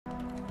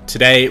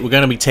Today we're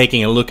going to be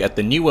taking a look at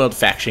the New World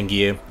faction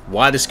gear,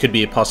 why this could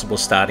be a possible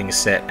starting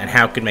set, and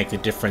how it could make the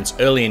difference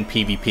early in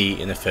PvP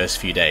in the first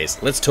few days.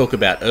 Let's talk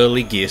about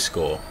early gear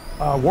score.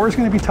 War is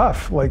going to be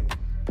tough. Like,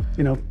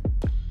 you know,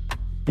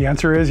 the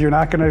answer is you're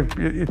not going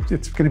to,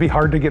 it's going to be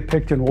hard to get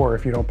picked in War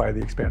if you don't buy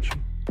the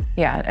expansion.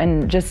 Yeah,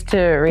 and just to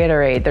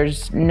reiterate,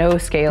 there's no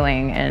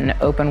scaling in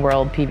open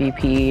world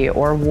PvP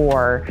or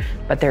War,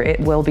 but it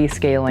will be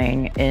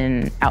scaling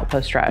in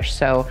Outpost Rush.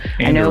 So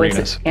I know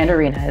arenas. and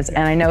arenas,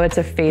 and I know it's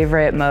a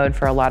favorite mode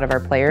for a lot of our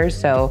players.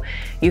 So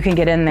you can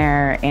get in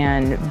there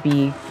and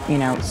be, you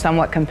know,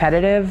 somewhat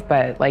competitive.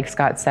 But like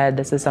Scott said,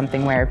 this is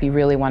something where if you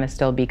really want to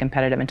still be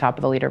competitive and top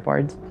of the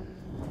leaderboards.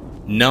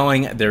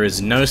 Knowing there is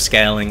no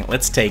scaling,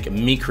 let's take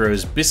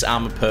Mikro's BIS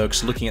Armour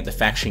perks looking at the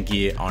faction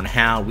gear on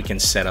how we can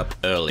set up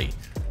early.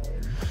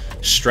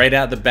 Straight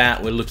out the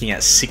bat, we're looking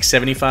at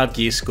 675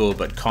 gear score,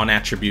 but con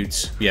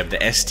attributes. We have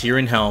the S tier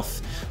in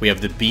health, we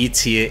have the B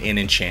tier in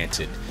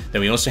Enchanted.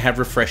 Then we also have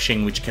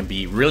refreshing, which can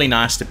be really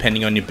nice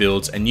depending on your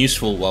builds and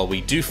useful while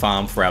we do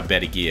farm for our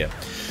better gear.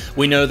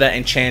 We know that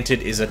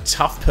Enchanted is a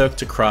tough perk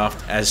to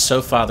craft, as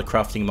so far the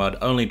crafting mod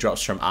only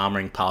drops from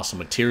armoring parcel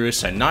materials,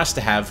 so nice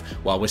to have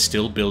while we're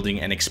still building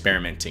and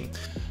experimenting.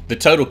 The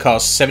total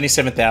costs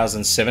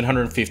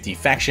 77,750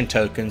 faction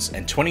tokens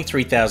and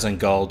 23,000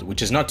 gold,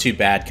 which is not too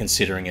bad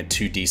considering a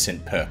 2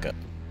 decent perker.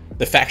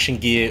 The faction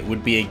gear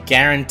would be a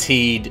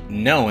guaranteed,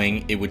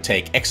 knowing it would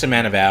take X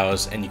amount of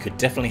hours, and you could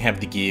definitely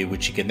have the gear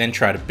which you can then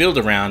try to build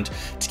around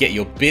to get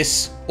your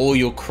BIS or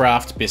your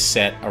craft BIS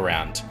set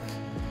around.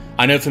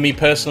 I know for me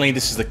personally,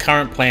 this is the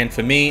current plan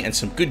for me and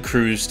some good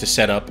crews to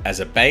set up as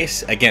a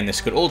base. Again, this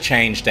could all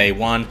change day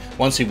one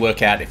once we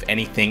work out if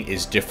anything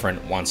is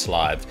different once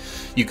live.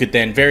 You could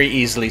then very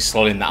easily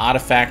slot in the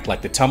artifact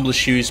like the tumbler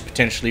shoes,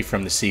 potentially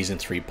from the Season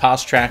 3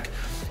 pass track.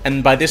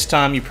 And by this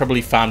time, you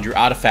probably farmed your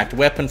artifact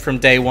weapon from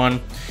day one.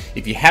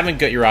 If you haven't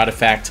got your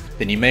artifact,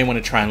 then you may want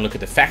to try and look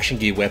at the faction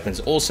gear weapons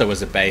also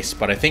as a base,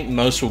 but I think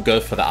most will go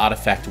for the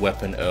artifact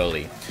weapon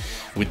early.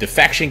 With the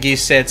faction gear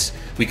sets,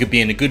 we could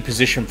be in a good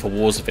position for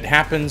wars if it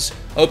happens,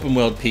 open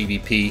world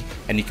PvP,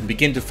 and you can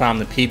begin to farm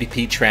the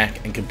PvP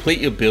track and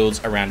complete your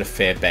builds around a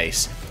fair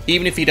base.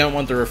 Even if you don't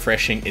want the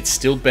refreshing, it's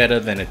still better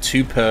than a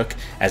 2 perk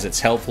as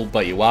it's helpful,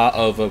 but you are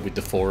over with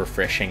the 4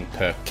 refreshing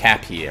perk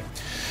cap here.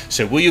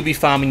 So will you be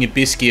farming your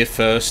BIS gear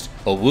first,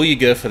 or will you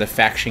go for the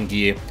faction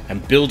gear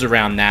and build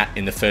around that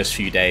in the first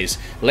few days?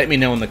 Let me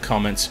know in the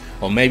comments,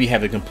 or maybe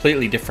have a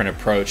completely different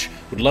approach.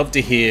 Would love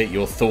to hear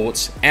your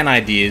thoughts and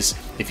ideas.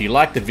 If you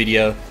like the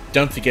video,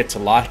 don't forget to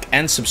like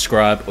and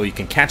subscribe, or you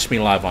can catch me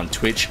live on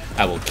Twitch.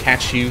 I will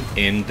catch you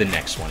in the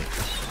next one.